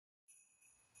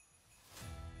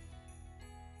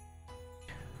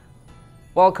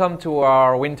Welcome to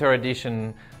our winter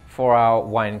edition for our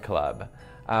wine club.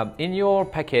 In your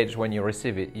package, when you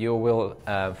receive it, you will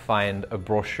find a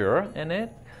brochure in it.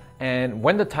 And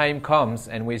when the time comes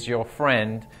and with your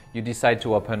friend, you decide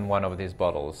to open one of these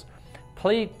bottles,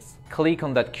 please click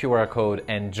on that QR code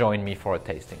and join me for a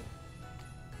tasting.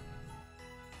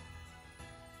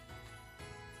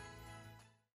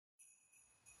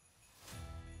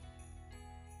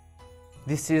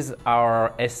 This is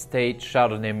our Estate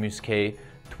Chardonnay Musqué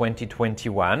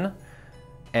 2021,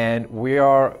 and we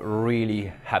are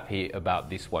really happy about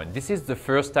this wine. This is the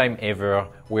first time ever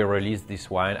we released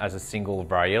this wine as a single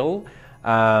varietal,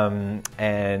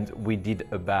 and we did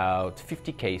about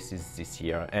 50 cases this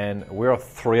year, and we're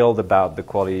thrilled about the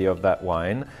quality of that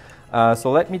wine.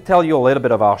 So let me tell you a little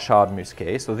bit of our Chard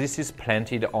Musqué. So this is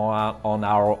planted on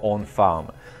our own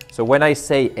farm. So when I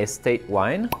say estate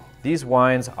wine, these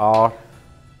wines are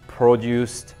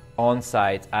produced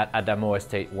on-site at Adamo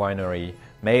Estate Winery,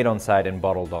 made on-site and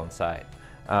bottled on-site.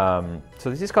 So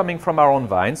this is coming from our own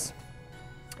vines.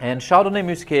 And Chardonnay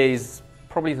Musqué is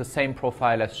probably the same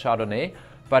profile as Chardonnay,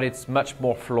 but it's much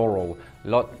more floral, a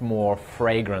lot more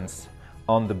fragrance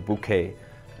on the bouquet.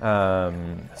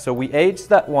 So we aged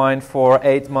that wine for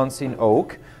 8 months in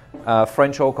oak,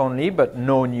 French oak only, but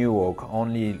no new oak,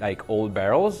 only like old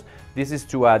barrels. This is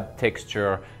to add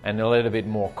texture and a little bit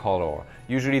more color.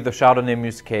 Usually the Chardonnay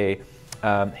Musqué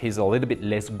is a little bit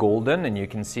less golden, and you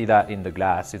can see that in the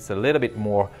glass. It's a little bit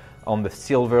more on the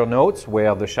silver notes,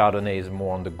 where the Chardonnay is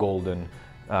more on the golden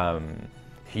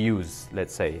hues,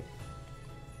 let's say.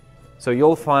 So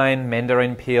you'll find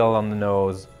mandarin peel on the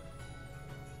nose.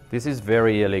 This is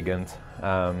very elegant.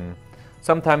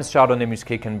 Sometimes Chardonnay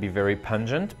Musqué can be very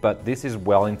pungent, but this is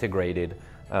well integrated.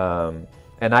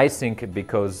 And I think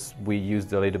because we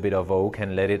used a little bit of oak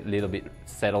and let it a little bit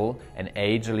settle and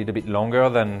age a little bit longer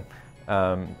than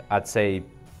I'd say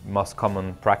most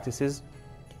common practices.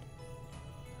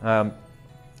 So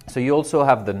you also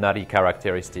have the nutty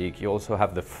characteristic, you also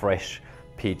have the fresh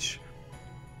peach.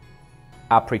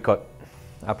 Apricot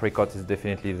is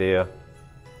definitely there.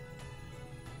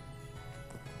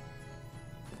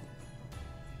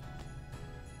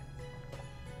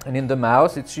 And in the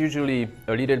mouth, it's usually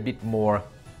a little bit more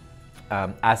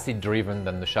acid-driven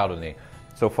than the Chardonnay.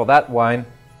 So for that wine,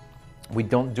 we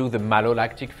don't do the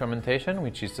malolactic fermentation,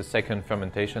 which is the second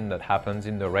fermentation that happens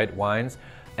in the red wines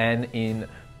and in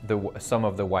some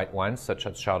of the white wines, such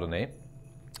as Chardonnay.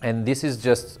 And this is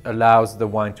just allows the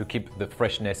wine to keep the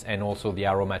freshness and also the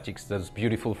aromatics, those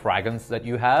beautiful fragrance that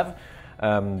you have.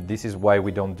 This is why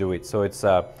we don't do it. So it's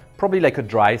probably like a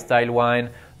dry style wine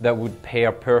that would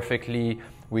pair perfectly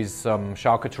with some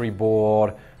charcuterie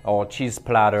board or cheese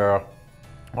platter.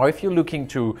 Or if you're looking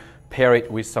to pair it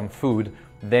with some food,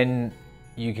 then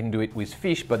you can do it with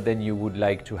fish, but then you would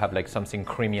like to have like something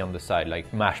creamy on the side,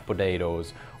 like mashed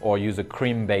potatoes, or use a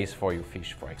cream base for your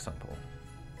fish, for example.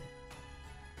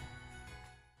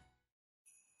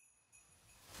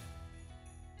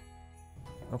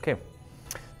 Okay,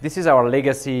 this is our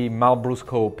Legacy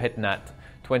Malbrusco Pet Nat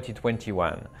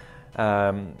 2021.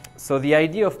 So the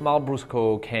idea of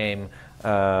Malbrusco came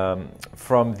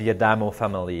from the Adamo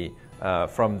family,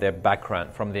 from their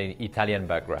background, from the Italian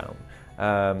background.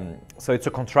 So it's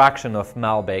a contraction of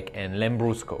Malbec and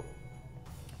Lambrusco.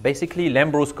 Basically,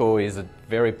 Lambrusco is a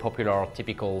very popular,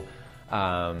 typical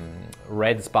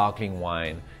red sparkling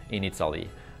wine in Italy.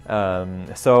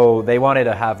 So they wanted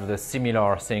to have the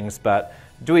similar things, but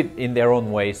do it in their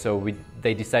own way. So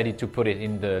they decided to put it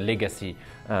in the Legacy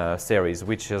series,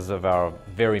 which is of our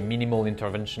very minimal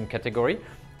intervention category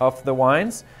of the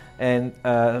wines. And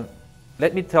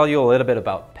let me tell you a little bit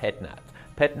about Pet Nat.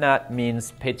 Pet Nat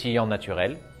means pétillant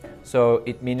naturel. So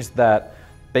it means that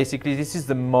basically this is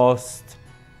the most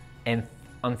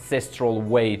ancestral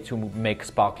way to make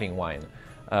sparkling wine.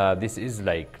 This is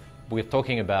like, we're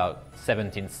talking about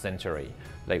 17th century,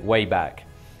 like way back.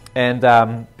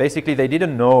 And basically they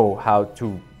didn't know how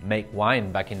to make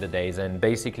wine back in the days, and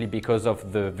basically because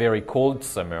of the very cold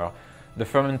summer, the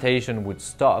fermentation would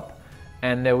stop,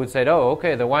 and they would say, oh,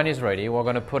 okay, the wine is ready, we're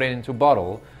going to put it into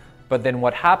bottle. But then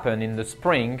what happened in the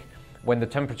spring, when the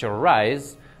temperature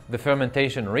rise, the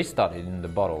fermentation restarted in the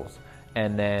bottles,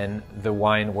 and then the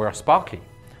wine were sparkly.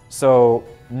 So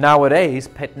nowadays,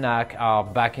 Pet Nat are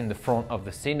back in the front of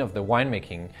the scene of the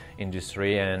winemaking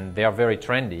industry, and they are very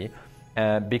trendy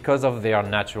because of their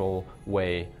natural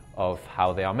way of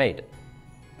how they are made.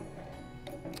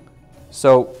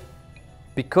 So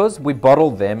because we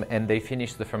bottled them and they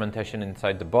finish the fermentation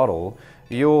inside the bottle,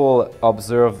 you'll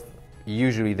observe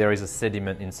usually there is a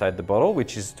sediment inside the bottle,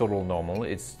 which is total normal.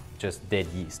 It's just dead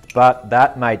yeast. But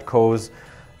that might cause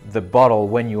the bottle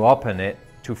when you open it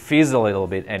to fizz a little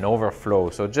bit and overflow.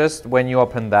 So just when you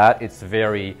open that, it's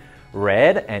very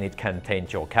red and it can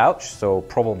taint your couch, so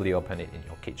probably open it in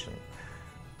your kitchen.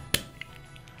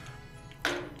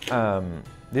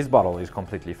 This bottle is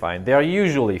completely fine. They're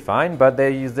usually fine, but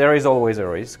there is always a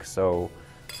risk. So,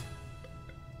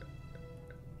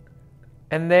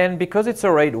 and then because it's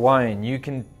a red wine, you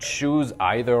can choose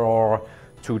either or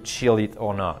to chill it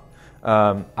or not.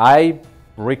 I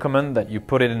recommend that you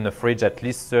put it in the fridge at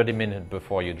least 30 minutes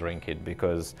before you drink it,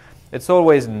 because it's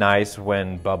always nice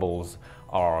when bubbles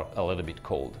are a little bit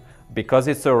cold. Because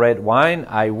it's a red wine,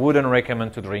 I wouldn't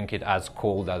recommend to drink it as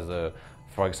cold as a,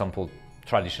 for example,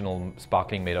 traditional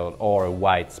sparkling method or a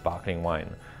white sparkling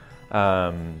wine.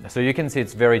 So you can see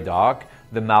it's very dark.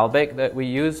 The Malbec that we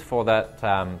use for that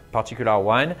particular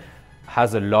wine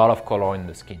has a lot of color in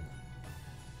the skin.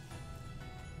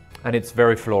 And it's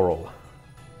very floral.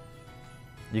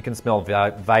 You can smell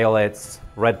violets,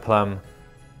 red plum,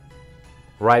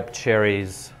 ripe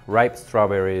cherries, ripe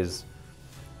strawberries.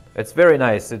 It's very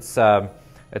nice. It's a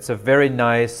very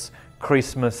nice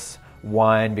Christmas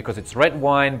wine because it's red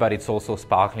wine, but it's also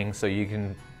sparkling, so you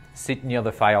can sit near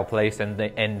the fireplace and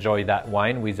enjoy that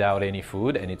wine without any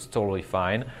food, and it's totally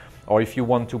fine. Or if you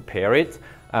want to pair it,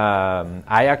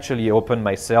 I actually opened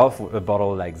myself a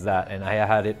bottle like that, and I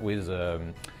had it with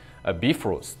a beef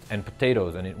roast and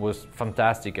potatoes, and it was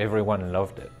fantastic. Everyone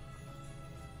loved it.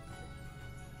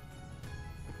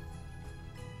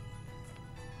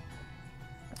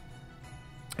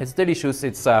 It's delicious.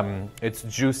 It's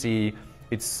juicy.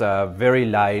 It's very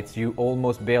light. You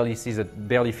almost barely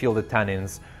feel the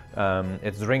tannins.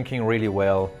 It's drinking really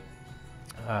well.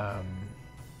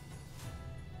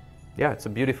 Yeah, it's a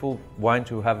beautiful wine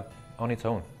to have on its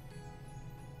own.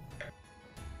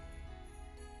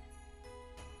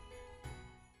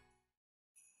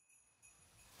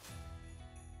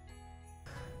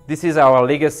 This is our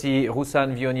Legacy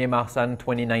Roussanne Viognier Marsanne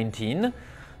 2019.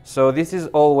 So this is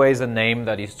always a name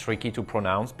that is tricky to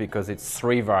pronounce because it's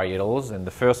 3 varietals, and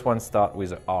the first one starts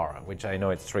with an R, which I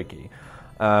know it's tricky.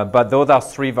 But those are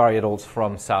 3 varietals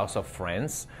from south of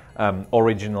France,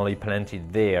 originally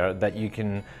planted there, that you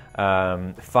can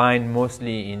find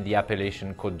mostly in the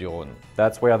appellation Côte du Rhône.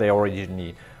 That's where they're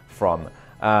originally from.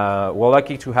 We're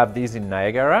lucky to have these in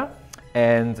Niagara,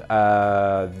 and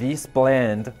this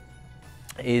blend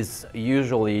is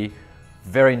usually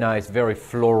very nice, very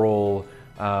floral,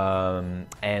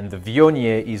 and the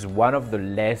Viognier is one of the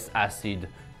less acid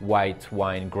white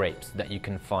wine grapes that you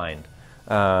can find.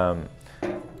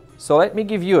 So let me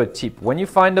give you a tip. When you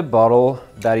find a bottle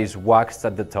that is waxed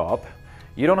at the top,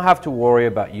 you don't have to worry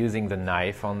about using the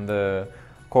knife on the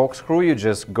corkscrew. You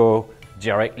just go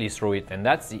directly through it, and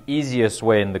that's the easiest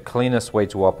way and the cleanest way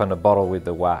to open a bottle with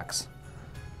the wax.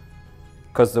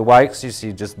 Because the wax, you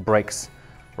see, just breaks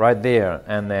right there,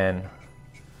 and then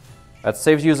that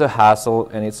saves you the hassle,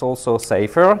 and it's also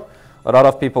safer. A lot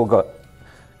of people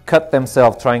cut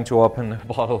themselves trying to open a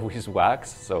bottle with wax,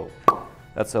 so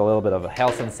that's a little bit of a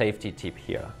health and safety tip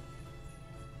here.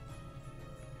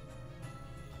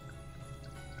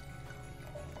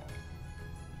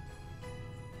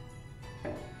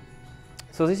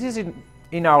 So this is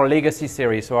in our Legacy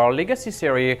series. So our Legacy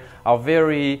series are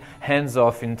very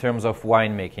hands-off in terms of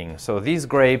winemaking. So these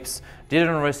grapes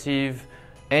didn't receive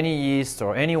any yeast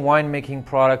or any winemaking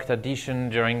product addition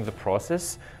during the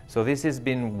process. So this has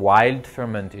been wild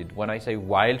fermented. When I say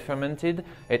wild fermented,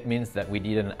 it means that we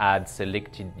didn't add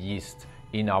selected yeast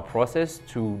in our process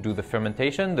to do the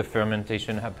fermentation. The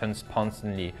fermentation happens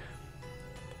constantly.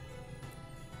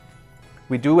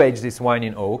 We do age this wine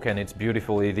in oak, and it's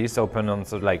beautiful. It is open on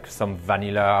like some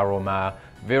vanilla aroma,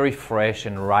 very fresh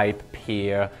and ripe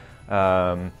pear,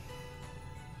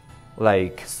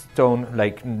 like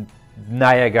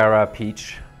Niagara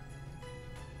peach,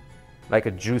 like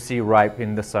a juicy ripe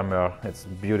in the summer. It's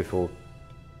beautiful.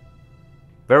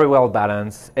 Very well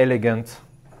balanced, elegant.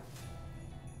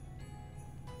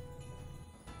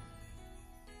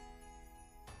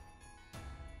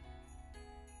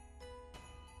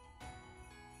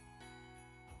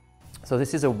 So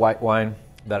this is a white wine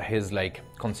that is like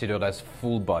considered as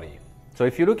full body. So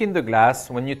if you look in the glass,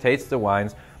 when you taste the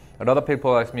wines, a lot of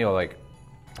people ask me, like,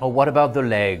 oh, what about the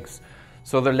legs?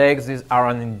 So the legs are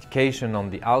an indication on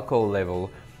the alcohol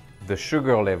level, the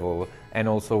sugar level, and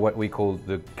also what we call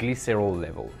the glycerol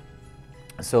level.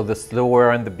 So the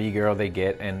slower and the bigger they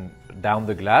get and down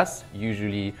the glass,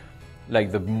 usually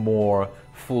like the more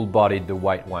full-bodied the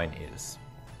white wine is.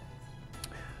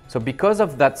 So because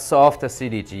of that soft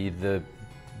acidity, the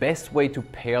best way to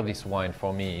pair this wine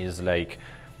for me is like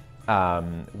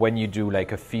when you do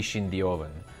like a fish in the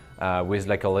oven. with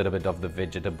like a little bit of the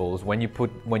vegetables. When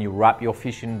you wrap your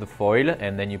fish in the foil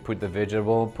and then you put the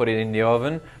vegetable, put it in the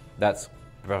oven, that's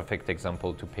a perfect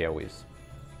example to pair with.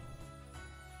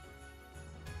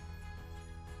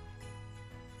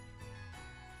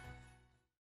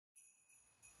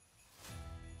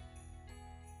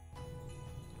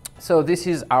 So this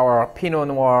is our Pinot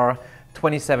Noir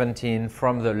 2017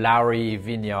 from the Lowry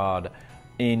Vineyard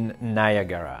in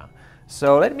Niagara.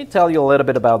 So let me tell you a little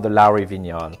bit about the Lowry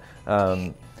Vineyard.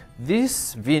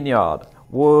 This vineyard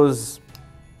was,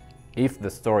 if the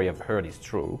story I've heard is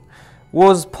true,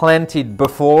 was planted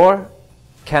before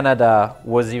Canada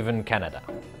was even Canada.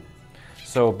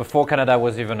 So before Canada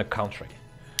was even a country.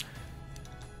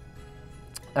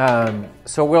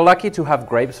 So we're lucky to have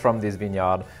grapes from this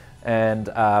vineyard. And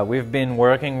we've been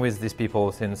working with these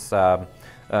people since the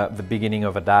beginning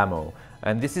of Adamo.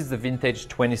 And this is the vintage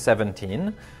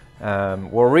 2017.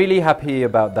 We're really happy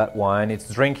about that wine. It's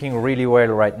drinking really well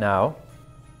right now.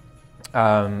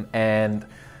 And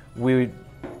we're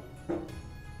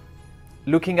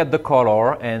looking at the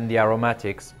color and the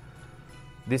aromatics.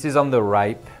 This is on the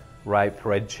ripe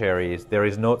red cherries. There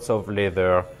is notes of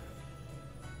leather.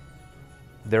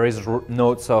 There is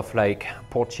notes of like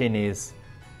porcinis.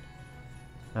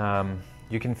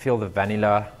 You can feel the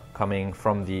vanilla coming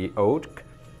from the oak.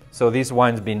 So this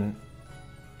wine's been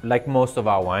like most of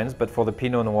our wines, but for the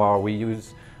Pinot Noir we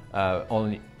use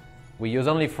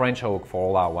only French oak for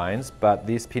all our wines, but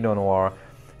this Pinot Noir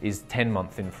is 10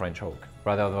 months in French oak,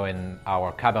 rather than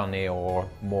our Cabernet or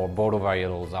more Bordeaux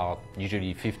varietals are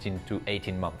usually 15 to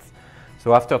 18 months.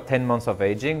 So after 10 months of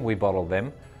aging, we bottle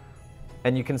them,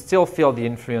 and you can still feel the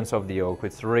influence of the oak.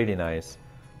 It's really nice.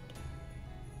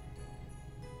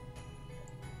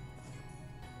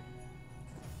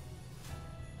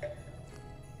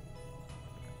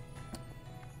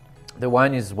 The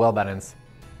wine is well balanced.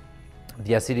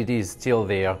 The acidity is still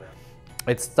there.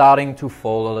 It's starting to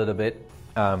fall a little bit,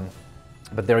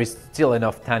 but there is still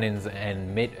enough tannins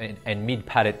and mid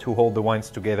palate to hold the wines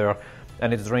together,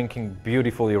 and it's drinking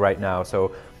beautifully right now.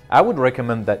 So I would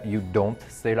recommend that you don't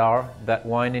cellar that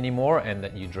wine anymore, and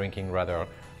that you're drinking rather,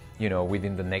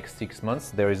 within the next 6 months.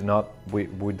 There is not,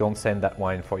 we don't send that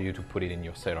wine for you to put it in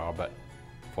your cellar, but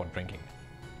for drinking.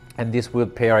 And this will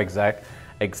pair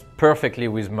perfectly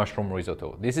with mushroom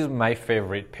risotto. This is my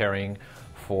favorite pairing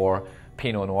for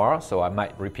Pinot Noir, so I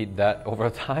might repeat that over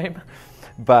time.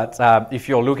 But if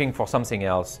you're looking for something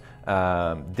else,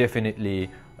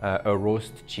 definitely a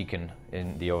roast chicken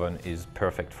in the oven is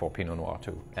perfect for Pinot Noir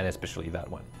too, and especially that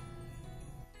one.